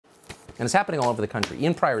And it's happening all over the country.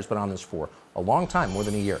 Ian Pryor has been on this for a long time, more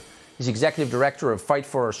than a year. He's executive director of Fight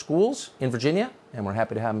for Our Schools in Virginia, and we're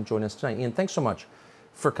happy to have him join us tonight. Ian, thanks so much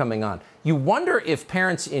for coming on. You wonder if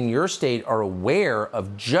parents in your state are aware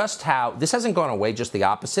of just how this hasn't gone away, just the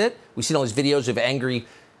opposite. We've seen all these videos of angry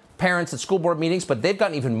parents at school board meetings, but they've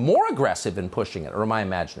gotten even more aggressive in pushing it. Or am I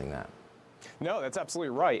imagining that? No, that's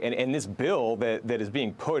absolutely right. And this bill that is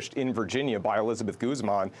being pushed in Virginia by Elizabeth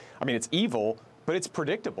Guzman, I mean, it's evil, but it's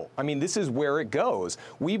predictable. I mean, this is where it goes.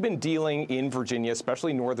 We've been dealing in Virginia,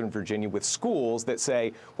 especially Northern Virginia, with schools that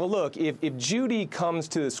say, well, look, if Judy comes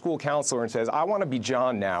to the school counselor and says, I want to be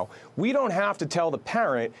John now, we don't have to tell the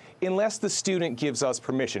parent unless the student gives us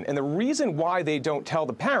permission. And the reason why they don't tell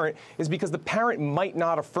the parent is because the parent might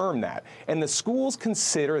not affirm that. And the schools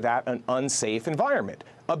consider that an unsafe environment,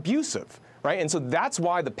 abusive. Right? And so that's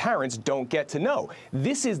why the parents don't get to know.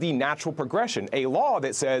 This is the natural progression, a law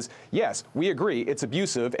that says, yes, we agree it's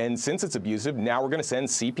abusive, and since it's abusive, now we're going to send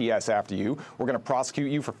CPS after you. We're going to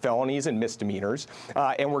prosecute you for felonies and misdemeanors,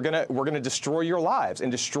 and we're going to destroy your lives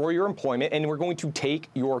and destroy your employment, and we're going to take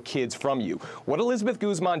your kids from you. What Elizabeth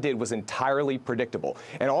Guzman did was entirely predictable.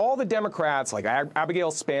 And all the Democrats like Abigail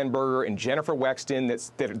Spanberger and Jennifer Wexton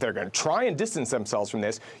that are going to try and distance themselves from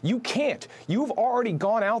this, you can't. You've already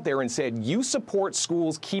gone out there and said, you support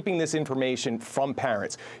schools keeping this information from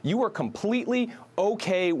parents. You are completely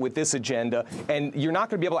okay with this agenda, and you're not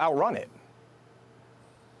going to be able to outrun it.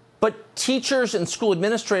 But teachers and school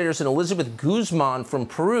administrators and Elizabeth Guzman from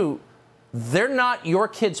Peru, they're not your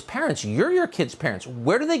kids' parents. You're your kids' parents.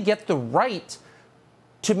 Where do they get the right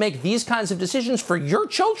to make these kinds of decisions for your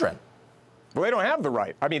children? Well, they don't have the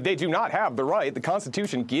right. I mean, they do not have the right. The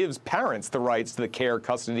Constitution gives parents the rights to the care,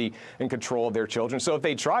 custody, and control of their children. So if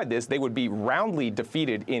they tried this, they would be roundly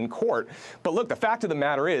defeated in court. But look, the fact of the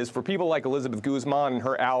matter is, for people like Elizabeth Guzman and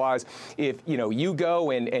her allies, if you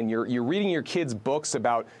go and you're reading your kids' books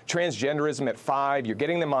about transgenderism at 5, you're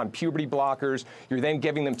getting them on puberty blockers, you're then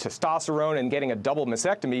giving them testosterone and getting a double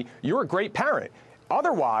mastectomy, you're a great parent.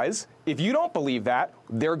 Otherwise, if you don't believe that,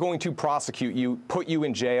 they're going to prosecute you, put you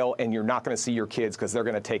in jail, and you're not going to see your kids because they're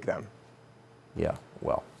going to take them. Yeah,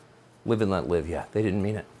 well, live and let live. Yeah, they didn't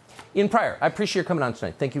mean it. Ian Pryor, I appreciate your coming on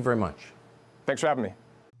tonight. Thank you very much. Thanks for having me.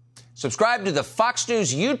 Subscribe to the Fox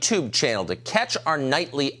News YouTube channel to catch our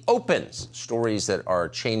nightly opens, stories that are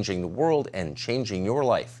changing the world and changing your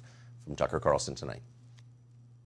life. From Tucker Carlson Tonight.